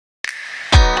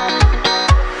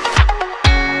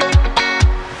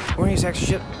extra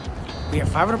shit. We have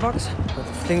 500 bucks, but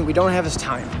the thing we don't have is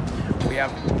time. We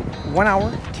have 1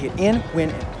 hour to get in, win,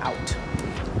 and out.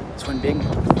 Let's win big.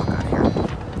 Get the fuck out of here.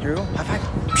 Here we go. High five.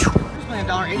 We're playing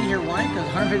 $1.80 here. Why? Because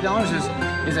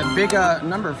 $150 is a big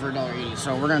number for $1.80.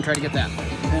 So we're gonna try to get that.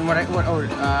 And I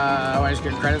just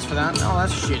get credits for that? Oh,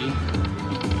 that's shitty.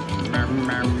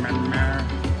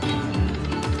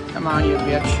 Come on, you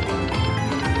bitch.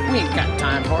 We ain't got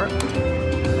time for it.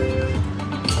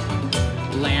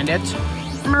 Land it.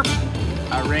 Merp.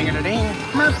 A ring-a-ding.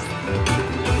 Merp.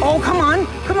 Oh, come on.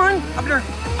 Come on. Up there.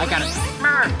 I got it.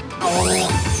 Merp. Oh.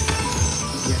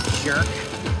 You jerk.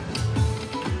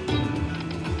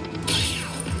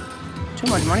 Too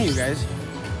much money, you guys.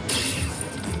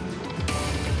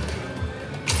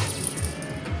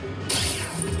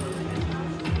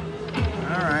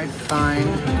 Alright, fine.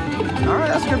 Alright,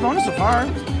 that's a good bonus so far.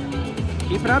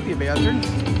 Keep it up, you bastard.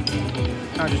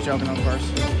 No, just joking, of course.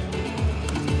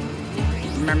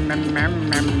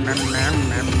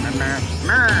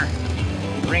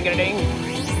 Ring-a-ding.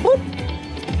 Whoop.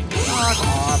 Fuck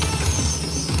off.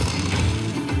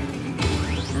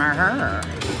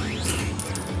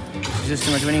 Is this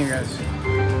too much winning, you guys?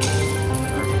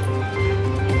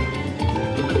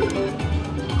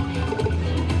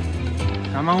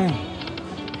 Come on.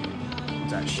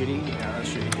 Is that shitty? Yeah, that's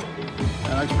shitty.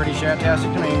 That looks pretty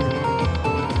shit-tastic to me.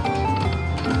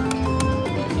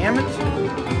 Damn it.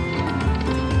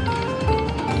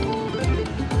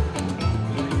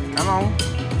 Come on.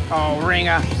 Oh,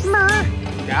 ringa.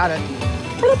 Got it.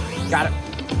 Got it.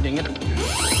 Ding it.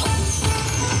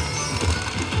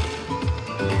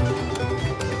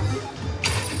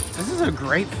 This is a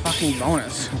great fucking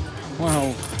bonus.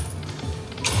 Whoa.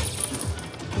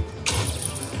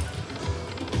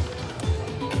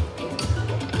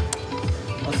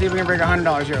 Let's see if we can break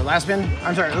 $100 here. Last spin.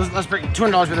 I'm sorry. Let's break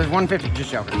 $200 with this $150.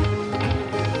 Just joking.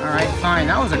 All right, fine.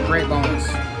 That was a great bonus.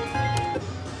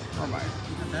 Oh my!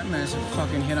 That massive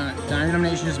fucking hit on it. Diner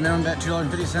denomination is minimum bet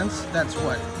 $2.50. That's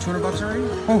what? 200 bucks already?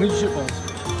 Holy shitballs!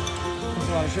 That's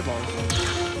a lot of shitballs.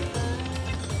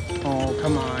 Oh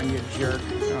come on, you jerk!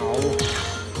 Oh.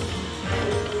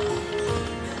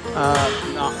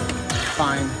 No.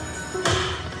 Fine.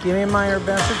 Give me a minor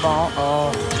bastard ball.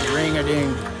 Oh,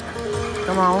 ring-a-ding.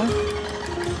 Come on.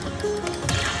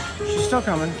 She's still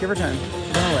coming. Give her 10.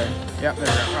 She's on her way. Yep, there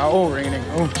we go. Oh, ring-a-ding.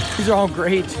 Oh, these are all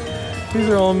great. These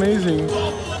are all amazing.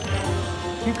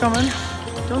 Keep coming.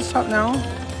 Don't stop now.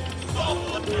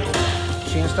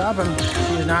 She ain't stopping.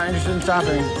 She is not interested in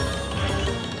stopping.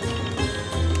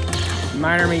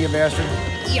 Minor me, you bastard.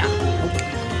 Yeah.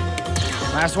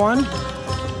 Last one.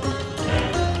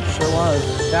 Sure was.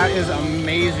 That is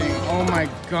amazing. Oh my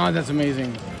god, that's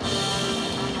amazing.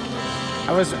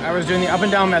 I was doing the up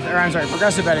and down method, or I'm sorry,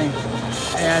 progressive betting,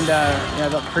 and yeah,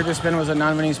 the previous spin was a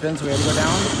non-winning spin, so we had to go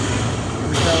down.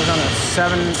 So I was on a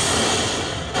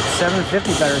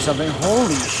 750 bet or something.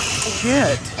 Holy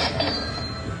shit!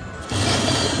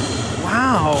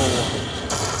 Wow,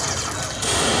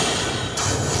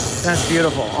 that's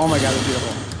beautiful. Oh my god, that's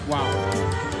beautiful. Wow,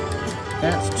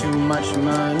 that's too much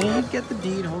money. Get the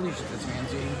deed. Holy shit, that's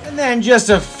fancy. And then just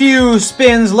a few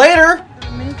spins later,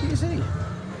 make you see.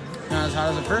 Not as hot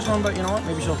as the first one, but you know what?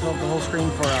 Maybe she'll fill up the whole screen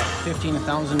for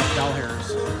 15,000 doll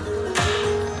hairs.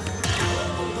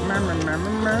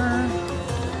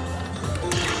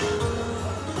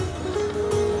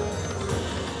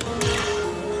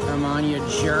 Come on, you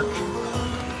jerk.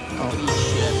 Oh, eat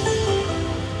shit.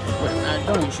 Wait,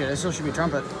 don't eat shit. It still should be a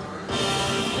trumpet.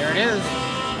 There it is.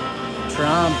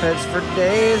 Trumpets for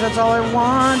days. That's all I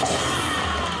want.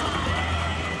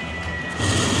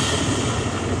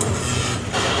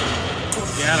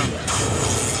 Get him.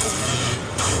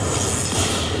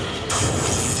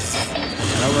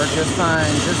 That'll work just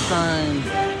fine, just fine.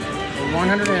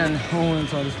 100 in. Oh,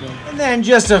 that's all this film. And then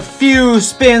just a few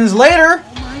spins later.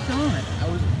 Oh my god.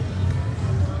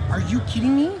 Are you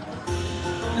kidding me?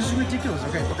 This is ridiculous.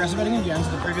 Okay, progressive betting again,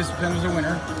 so the previous spin was a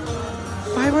winner.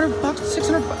 500 bucks,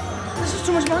 600 bucks. This is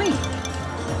too much money.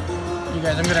 You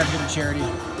guys, I'm gonna have to get a charity.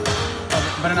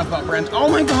 Oh, but enough about Brent. Oh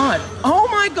my god. Oh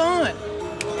my god.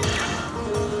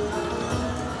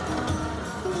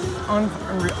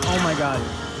 Unreal. Oh my god.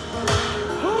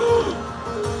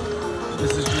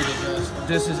 This is ridiculous.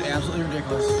 This is absolutely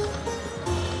ridiculous.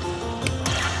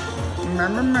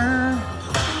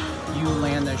 You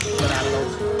land the shit out of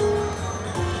those.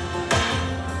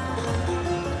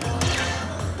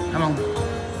 Come on.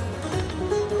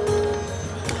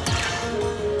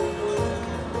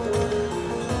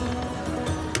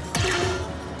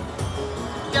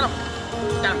 Get him.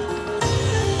 Got him.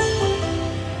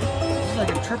 This is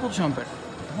like a triple trumpet.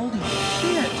 Holy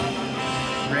shit.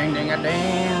 Ring ding a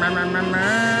ding.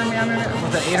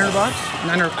 What's that, 800 bucks?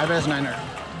 900, I bet it's 900.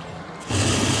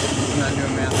 I'm not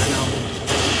doing math right now.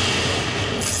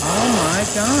 Oh my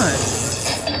god.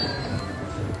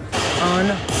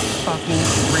 Unfucking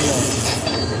real.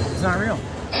 It's not real.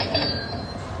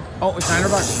 Oh, it's 900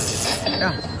 bucks.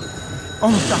 Yeah. Oh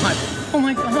my god. Oh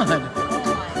my god.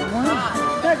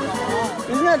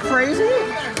 Isn't that crazy?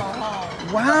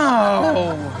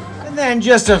 Wow. And then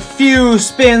just a few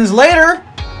spins later.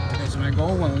 Okay, so my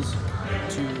goal was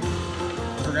to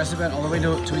progress the bet all the way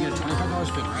till we get a $25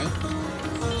 spin, right?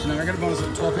 So now I got a bonus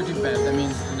of $12.50 bet. That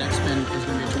means the next spin is going to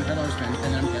be a $25 spin,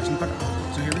 and then I'm cashing the puck.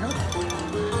 So here we go.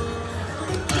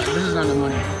 This is not enough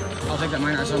money. I'll take that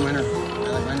minor. I saw minor. I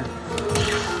like minor.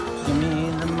 Give me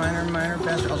the minor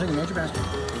bastard. I'll take the major bastard.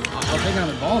 I'll take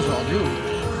another ball, so I'll do.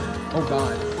 Oh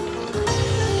god.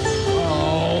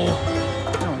 Oh,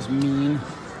 that was mean. No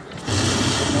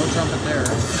trumpet there.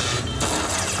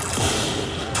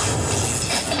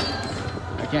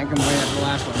 I can't complain after the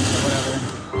last one, so whatever.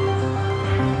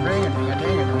 Ring a ding a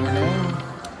ding a ding a ding.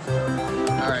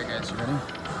 Alright guys, you ready?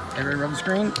 Everybody rub the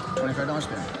screen, $25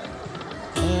 spin.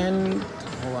 And a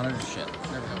whole lot of shit.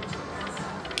 There we go.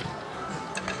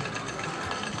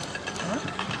 Alright.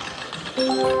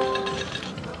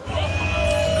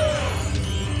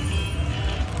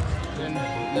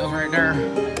 Nails right there.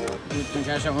 We can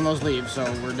cash out when those leave, so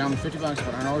we're down to 50 bucks,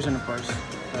 but $100 in, of course.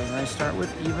 Because I start with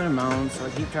even amounts, so I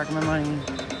keep track of my money.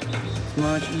 It's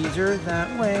much easier that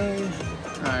way.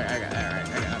 Alright, I got it.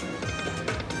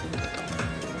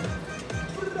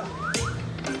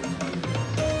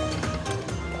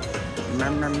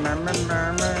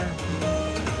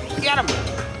 Get him!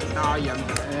 Oh, yeah.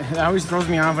 It always throws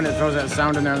me off when it throws that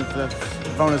sound in there with the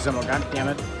bonus symbol. God damn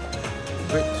it.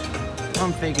 Quit.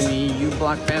 I'm faking me, you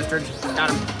block bastards.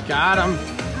 Got him. Got him.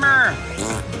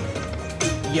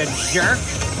 You jerk.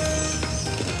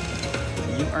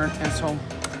 You are an asshole.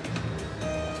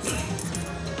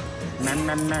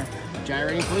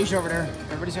 Gyrating police over there.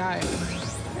 Everybody's high.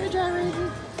 Hey,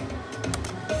 gyrating.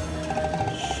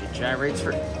 She gyrates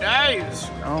for days.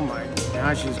 Oh my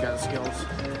gosh, she's got skills.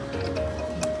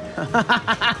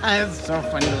 It's so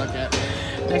funny to look at.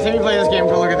 Next time you play this game,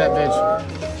 go look at that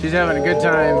bitch. She's having a good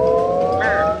time.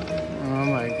 Oh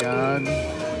my god.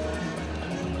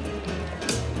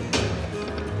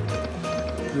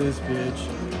 This bitch.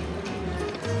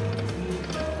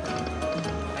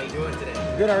 How you doing today?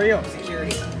 Good, how are you?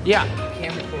 Security. Yeah.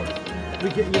 Can't record. We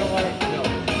can, you don't want it? No.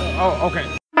 Oh, okay.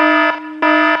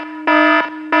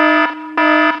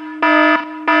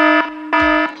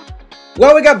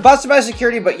 Well, we got busted by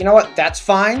security, but you know what? That's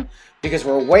fine, because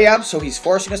we're way up, so he's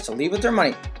forcing us to leave with their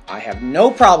money. I have no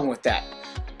problem with that.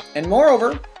 And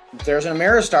moreover, there's an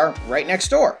Ameristar right next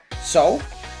door. So,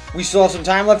 we still have some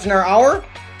time left in our hour.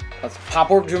 Let's pop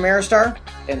over to Ameristar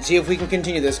and see if we can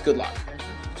continue this. Good luck.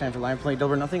 Time for live play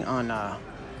double or nothing on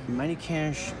Mighty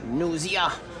Cash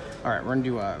Newsia. Alright, we're going to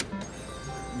do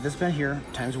this bet here,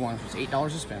 times 1, it's $8 a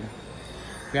spin.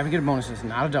 We have to get a bonus, it's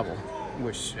not a double.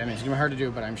 Which, I mean, it's going to be hard to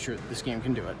do, but I'm sure this game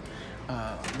can do it.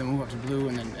 Then move up to blue,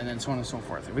 and then so on and so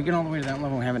forth. If we get all the way to that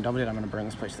level and we haven't doubled it, I'm going to burn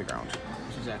this place to the ground.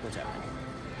 That's exactly what's happening.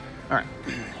 Alright,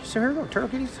 so here we go, Turtle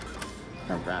Kitties.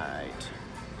 Alright.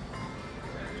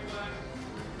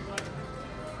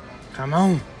 Come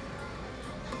on.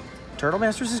 Turtle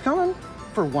Masters is coming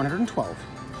for 112.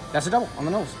 That's a double on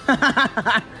the nose.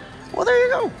 Well, there you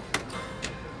go.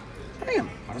 Bam.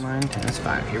 Bottom line, times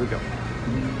 5. Here we go.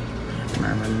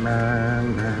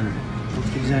 Look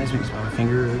at these eyes, make small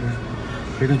finger.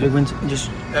 Here comes big wins. Just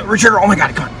retrigger. Oh my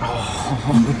god, come on.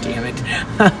 Oh, damn it.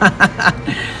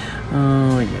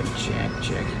 Oh, you check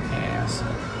ass.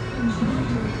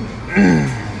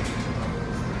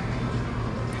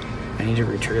 I need to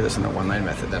retrigger this in the one-line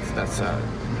method. That's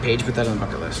Paige put that on the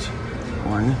bucket list.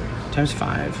 1 times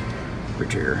 5,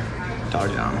 retrigger, dollar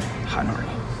down, hot and hurry.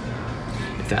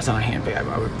 If that's not a hand pay,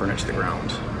 I would burn it to the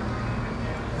ground.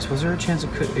 I suppose there's a chance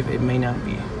it could, it may not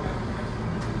be.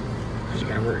 Because you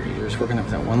gotta work, you're just working up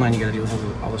that one line, you gotta deal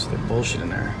with all this other bullshit in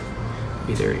there.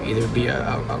 Either be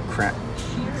a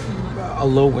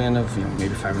low win of, you know,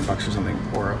 maybe $500 or something,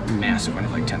 or a massive win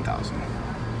of like 10,000.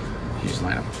 You just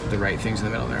line up the right things in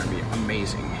the middle there and be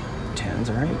amazing. 10s,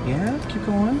 all right, yeah, keep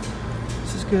going.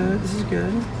 This is good, this is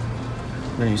good.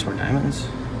 We're gonna use more diamonds.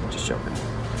 Just joking.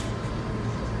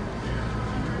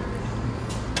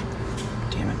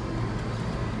 Damn it.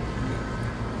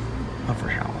 Oh, for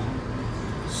hell.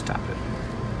 Stop it.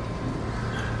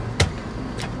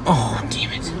 Oh,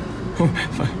 damn it.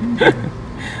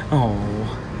 Oh.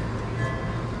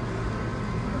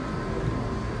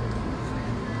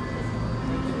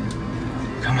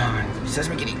 Come on.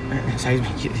 Sesame kitty.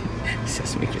 Sesame kitty.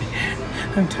 Sesame kitty.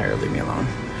 I'm tired. Leave me alone.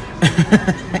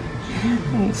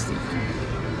 I need sleep.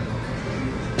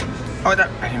 Oh, that,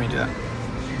 I didn't mean to do that.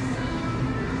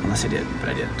 Unless I did, but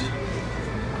I didn't.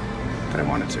 But I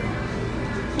wanted to.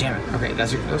 Damn it. Okay,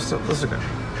 those are good.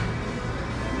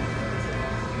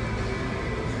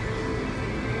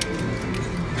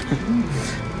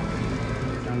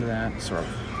 Down to that, sort of.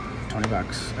 20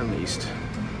 bucks at least.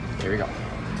 There we go.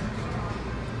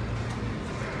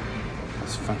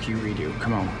 Let's fuck you redo.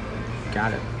 Come on.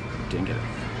 Got it. Didn't get it.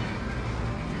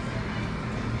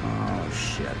 Oh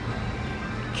shit.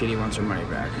 Kitty wants her money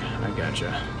back. I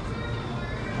gotcha.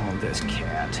 Oh, this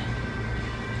cat.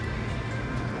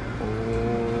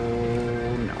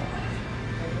 Oh no.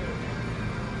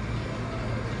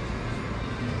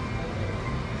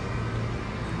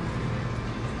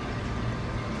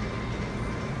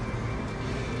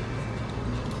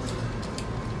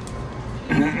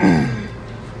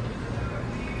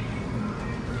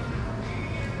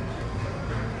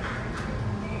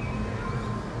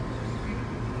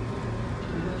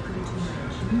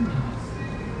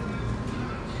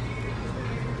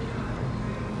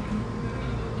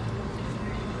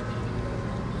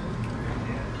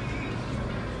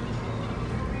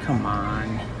 Come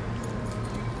on.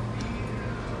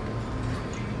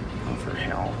 Oh, for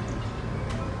hell.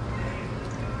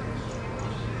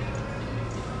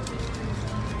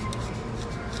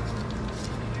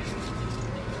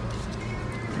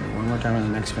 One more time on the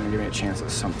next spin to give me a chance at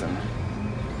something.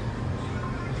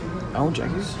 Oh,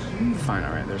 Jackies? Fine,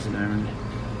 alright, there's a diamond.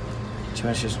 Too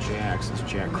much just Jacks, this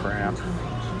Jack crap.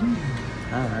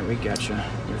 Alright, we got you.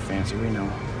 You're fancy, we know.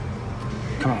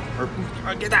 Come on,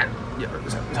 or get that! Yeah,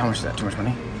 how much is that? Too much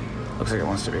money? Looks like it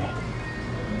wants to be.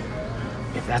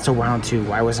 If that's a round 2,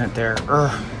 why wasn't it there?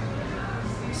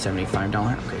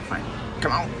 $75? Okay, fine.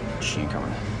 Come on! She ain't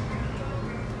coming.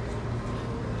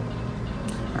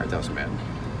 Alright, that wasn't bad.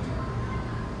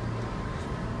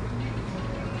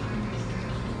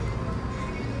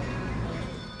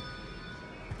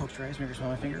 Pokes your eyes, make her smell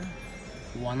my finger.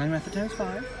 One line method times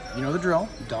 5. You know the drill.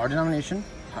 Dollar denomination.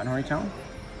 Hot and horny town.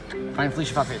 Find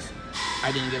Felicia Fat-Face.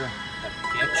 I didn't get her. That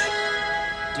bitch.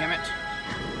 Damn it.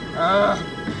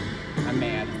 I'm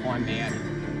mad. Oh, I'm mad.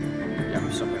 Yeah,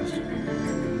 I'm so pissed.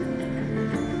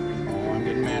 Oh, I'm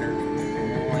getting madder.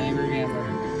 Oh, angry gambler.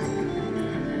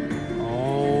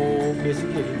 Oh, busy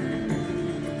kitty.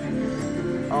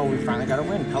 Oh, we finally got a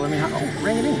win. Color me hot. Oh,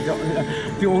 ring it in.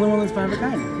 The only one that's 5 of a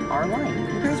kind. Our line.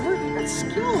 You guys work. That's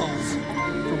skills.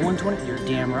 For 120. You're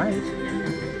damn right.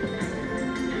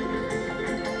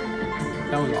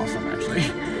 That was awesome, actually.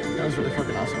 That was really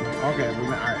fucking awesome. Okay, we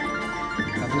went. Alright.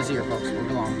 Nothing to see here, folks.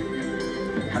 Moving along.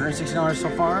 $160 so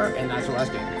far, and that's what I was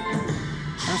getting.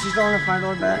 $160 and a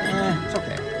 $5 bet. It's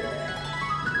okay.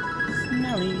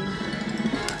 Smelly.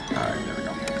 Alright, there we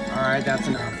go. Alright, that's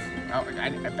enough. Oh, I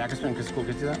back a spin because school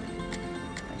gets you that?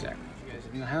 Exactly. You guys,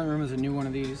 in the Highland Room is a new one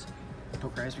of these.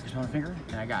 Poke her eyes, make her smell my finger,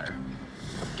 and I got her.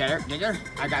 Get her? Get her?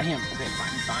 I got him. Okay,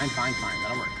 fine.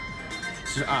 That'll work.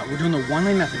 So, we're doing the one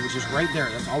lane method, which is right there.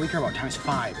 That's all we care about, times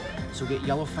 5. So get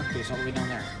yellow fuckface all the way down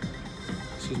there.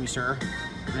 Excuse me, sir.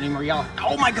 Is there any more yellow?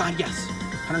 Oh my god, yes!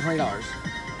 $120.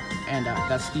 And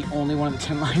that's the only one of the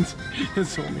 10 lines.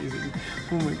 It's so amazing.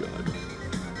 Oh my god.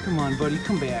 Come on, buddy,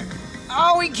 come back.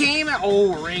 Oh, he came!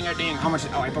 Oh, ring-a-ding. How much?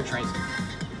 Oh, I poked twice.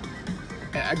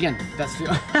 Again, that's the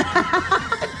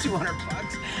 200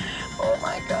 bucks. Oh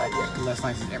my god, yeah. Less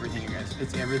lines is everything, you guys.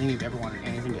 It's everything you've ever wanted,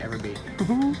 anything to ever be.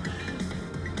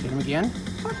 Get him again?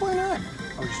 Fuck, why not?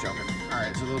 Oh, just joking.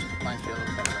 Alright, so those lines feel a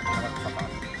little better. Fuck off.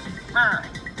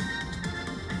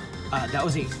 That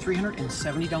was a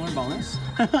 $370 bonus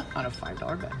on a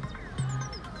 $5 bet.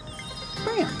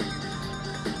 Bam!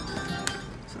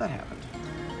 So that happened.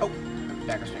 Oh,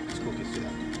 backer swing, because cool kids do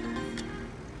that.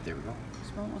 There we go.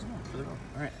 Smell it was well for the road.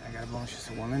 Alright, I got a bonus, just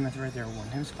a one-line method right there, 1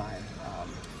 times 5.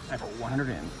 I put 100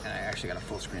 in, and I actually got a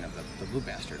full screen of the blue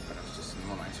bastard, but it was just in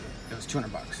one line, so it was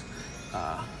 200 bucks.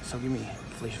 So give me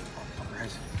Felicia. Oh, poker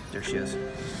eyes. There she is.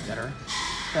 Is that her?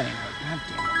 That ain't her. God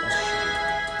damn it, that's shitty.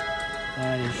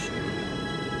 That is shitty.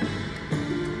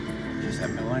 Just that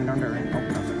middle line down there. Oh,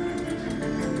 nothing.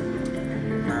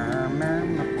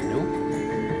 Nope.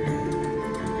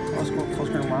 Full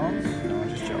screen of wilds? No, I'm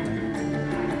just joking.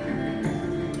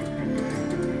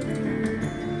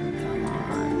 Come on.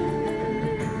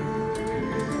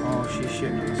 Oh, she's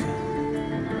shitting us.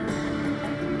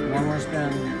 One more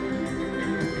spin.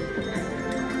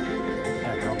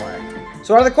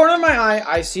 So out of the corner of my eye,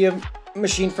 I see a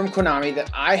machine from Konami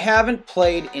that I haven't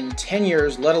played in 10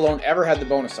 years, let alone ever had the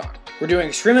bonus on. We're doing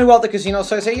extremely well at the casino,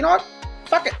 so I say, you know what?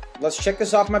 Fuck it. Let's check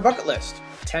this off my bucket list.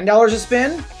 $10 a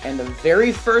spin, and the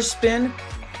very first spin,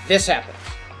 this happens.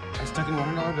 I stuck in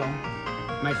 $100 bill.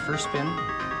 My first spin,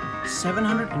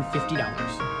 $750.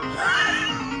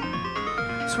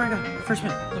 Swear to God, first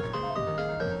spin, look.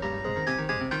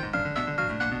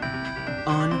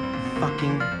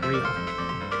 Unfucking real.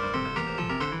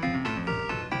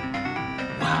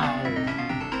 Wow.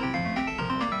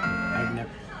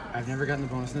 I've never gotten the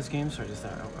bonus in this game, so I just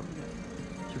thought, oh,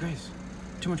 you guys,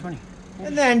 too much money.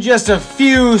 And then just a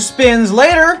few spins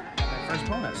later, my first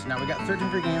bonus. Now we got 13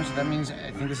 free games, so that means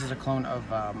I think this is a clone of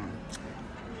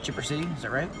Chipper City. Is that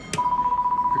right?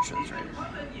 Pretty sure that's right.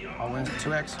 All wins at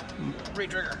 2x.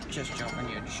 Retrigger. Just joking,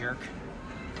 you jerk.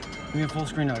 Give me a full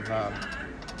screen of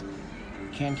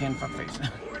Can Fuckface.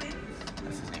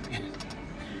 That's his name again.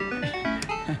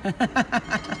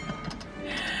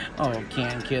 Oh,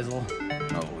 Can Kizzle.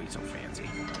 Oh, he's so fancy.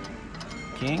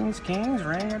 Kings,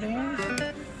 ring-a-dings.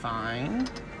 Fine.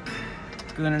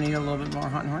 Gonna need a little bit more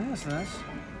hot and horny than this.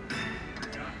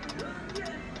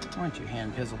 Why don't you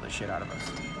hand pizzle the shit out of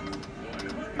us?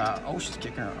 Oh, she's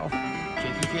kicking her. Oh,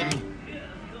 kitty.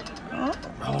 Oh,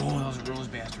 those rose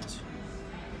bastards.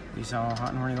 You saw how hot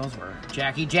and horny those were.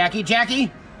 Jackie!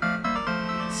 $760.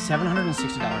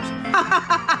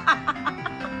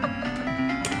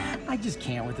 I just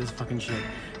can't with this fucking shit.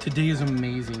 Today is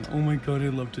amazing. Oh my God, I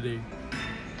love today.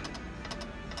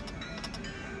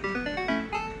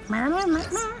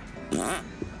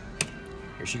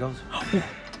 Here she goes.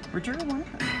 Richard wanted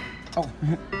it. Oh,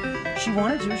 she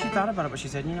wanted to. She thought about it, but she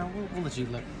said, you know, we'll let you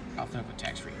look. I'll think with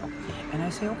tax free. And I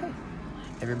say, okay.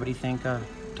 Everybody think top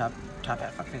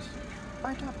hat fuckface.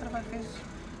 Bye, top hat fuckface.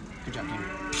 Good job, team.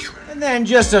 And then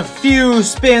just a few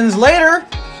spins later.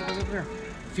 A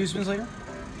few spins later.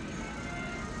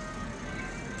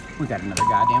 We got another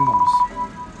goddamn bonus.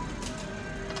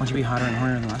 Why don't you be hotter and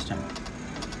hornier than last time?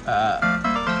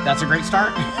 That's a great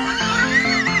start.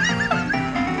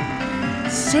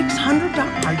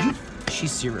 $600? Are you?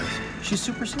 She's serious. She's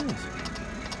super serious.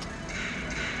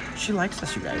 She likes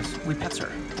us, you guys. We pets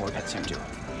her. Or we pets him too.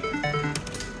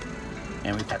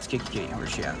 And we pets Kitty.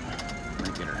 Where's she at?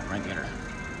 Right get her.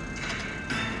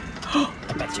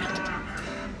 I bet you.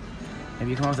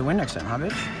 Maybe you come off the win next time, huh,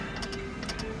 bitch?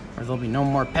 Or there'll be no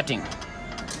more petting.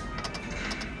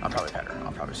 I'll probably pet her.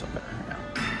 I'll probably still pet her. Yeah.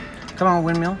 Come on,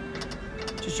 windmill.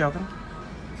 Just joking.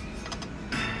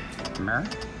 Mer.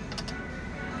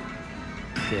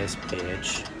 This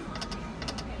bitch.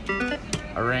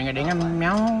 A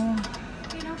ring-a-ding-a-meow.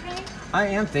 You okay? I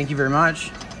am. Thank you very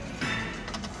much.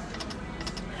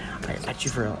 I got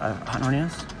you for a hot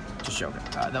horniness. Just joking.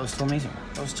 That was still amazing.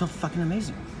 That was still fucking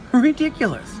amazing.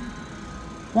 Ridiculous.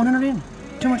 100 in.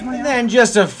 Too much money. And then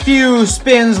just a few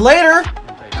spins later.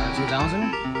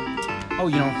 2,000. Oh,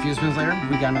 you know, a few spins later,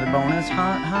 we got another bonus.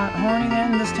 Hot, horny.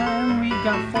 Then this time we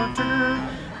got 4 trigger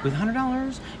with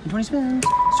 $100 and 20 spins.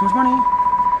 So much money.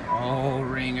 Oh,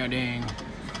 ring-a-ding.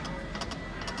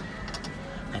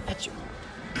 I bet you.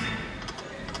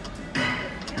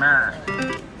 Mer.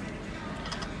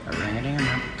 A ring-a-ding.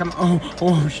 Come on.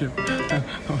 Oh, shit.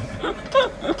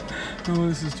 Oh,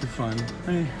 this is too fun.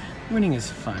 Winning is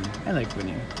fun. I like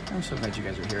winning. I'm so glad you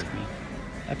guys are here with me.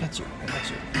 I bet you.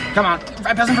 Come on.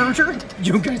 5 peasant for Richard.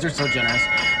 You guys are so generous.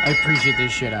 I appreciate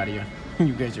this shit out of you.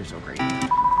 You guys are so great.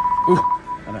 Ooh,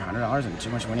 another $100 and too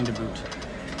much winning to boot.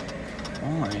 Oh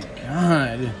my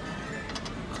God.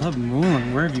 Club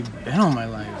Moulin, where have you been all my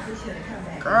life?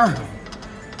 Girl.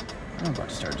 I'm about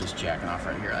to start just jacking off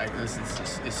right here. This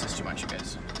is too much, you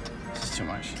guys. This is too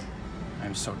much.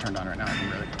 I'm so turned on right now, I can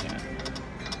really contain it.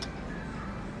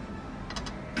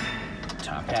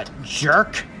 Top hat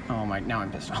jerk. Oh my, now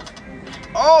I'm pissed off.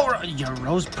 Oh, you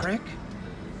rose prick.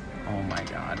 Oh my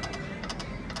God.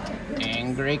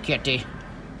 Angry kitty.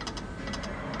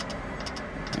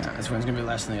 Yeah, this one's gonna be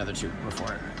less than the other two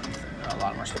before it. A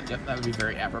lot more space. Yep, that would be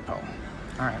very apropos.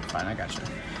 All right, fine, I got you.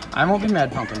 I won't be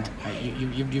mad, Pumpkin.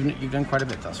 You've done quite a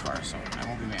bit thus far, so I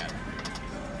won't be mad.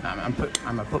 I'm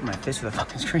gonna put my fist to the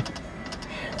fucking screen.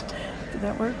 Did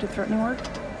that work? Did threatening work?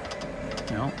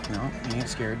 No, you ain't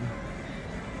scared.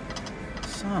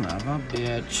 Son of a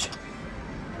bitch.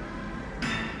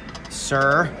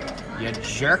 Sir, you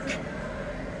jerk.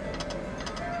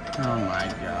 Oh my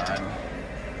God.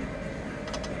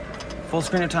 Full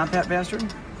screen of top hat, bastard,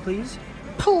 please.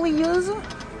 Please.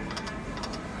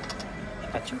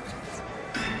 Got you.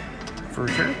 For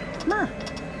sure. Mer.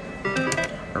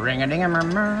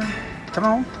 Ring-a-ding-a-mer-mer. Come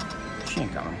on. She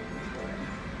ain't coming.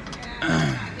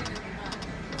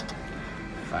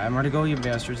 5 more to go, you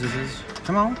bastards. This is.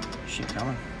 Come on. She ain't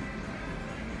coming.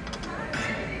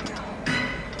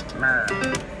 Mer.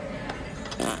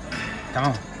 Come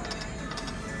on.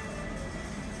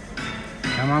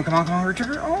 Come on, come on, come on,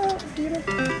 retrigger. Oh, damn it.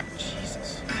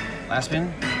 Jesus. Last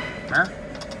spin.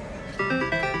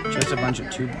 Just a bunch of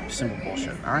too simple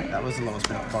bullshit. Alright, that was the lowest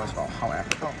spin of all. However.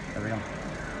 Oh, there we go.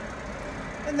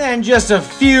 And then just a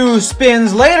few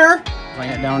spins later,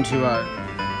 playing it down to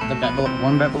the bet below,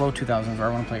 one bet below 2,000 is where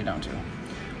I want to play it down to.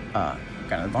 Got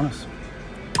another bonus.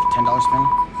 $10 spin,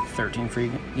 13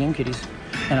 free game kitties,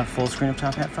 and a full screen of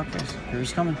top hat fuckface. Here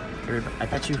he's coming. Here, I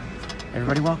bet you.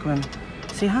 Everybody welcome him.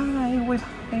 Say hi, wave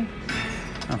hi.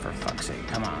 Oh, for fuck's sake,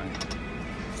 come on.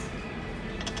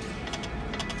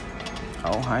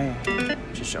 Oh, hi.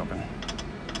 Just joking.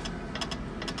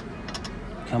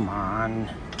 Come on.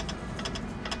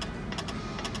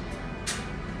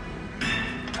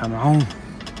 Come on.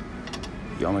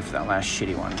 You owe me for that last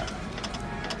shitty one.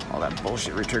 All that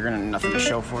bullshit retriggering and nothing to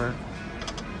show for it.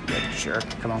 You jerk.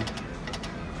 Come on.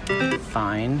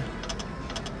 Fine.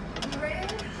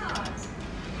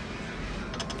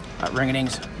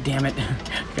 Ring-a-dings. Damn it.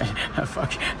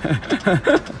 Fuck.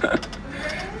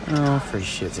 Oh, for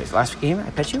shit's sake. Last game, I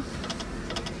bet you?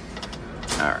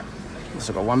 Alright. This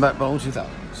will go one bet below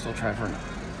 2,000. Still try for another.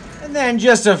 And then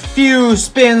just a few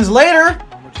spins later,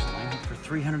 which is lined up for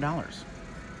 $300.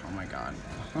 Oh my god.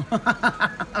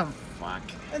 Fuck.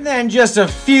 And then just a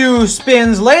few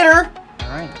spins later.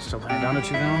 Alright, still playing down to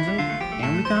 2,000.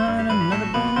 And we got another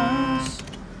bonus.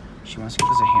 She wants to give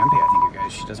us a hand pay, I think, you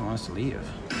guys. She doesn't want us to leave.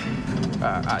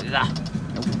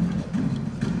 Nope.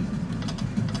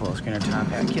 Full screen of top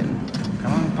hat kitten.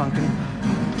 Come on, pumpkin.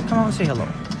 Come on, say hello.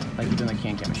 Like you're doing the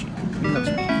can-can machine. He loves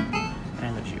me. And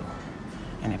I love you.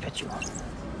 And I pet you.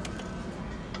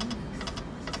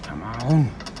 Come on.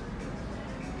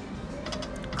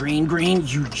 Green, green,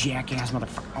 you jackass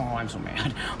motherfucker. Oh, I'm so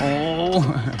mad. Oh.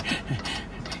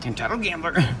 Entitled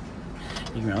gambler.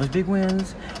 You give me all these big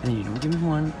wins, and then you don't give me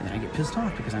one, and then I get pissed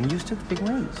off because I'm used to the big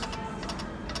wins.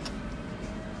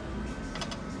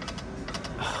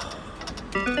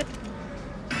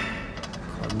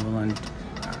 Club Moulin.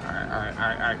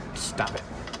 Alright. Stop it.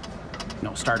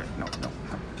 No, start it. No.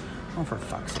 Oh, for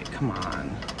fuck's sake. Come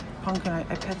on. Pumpkin, I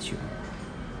pet you.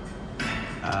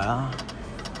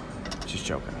 Just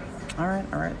joking.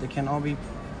 Alright. They can all be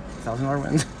 $1,000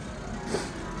 wins.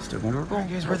 Still going to work. Alright,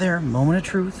 guys, we're there. Moment of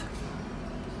truth.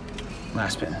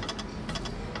 Last spin.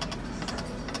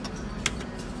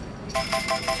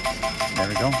 There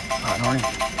we go. Hot and horny.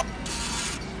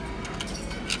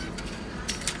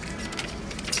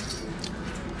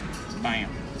 Bam.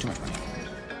 Too much money.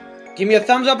 Give me a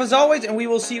thumbs up as always, and we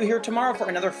will see you here tomorrow for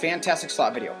another fantastic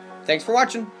slot video. Thanks for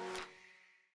watching.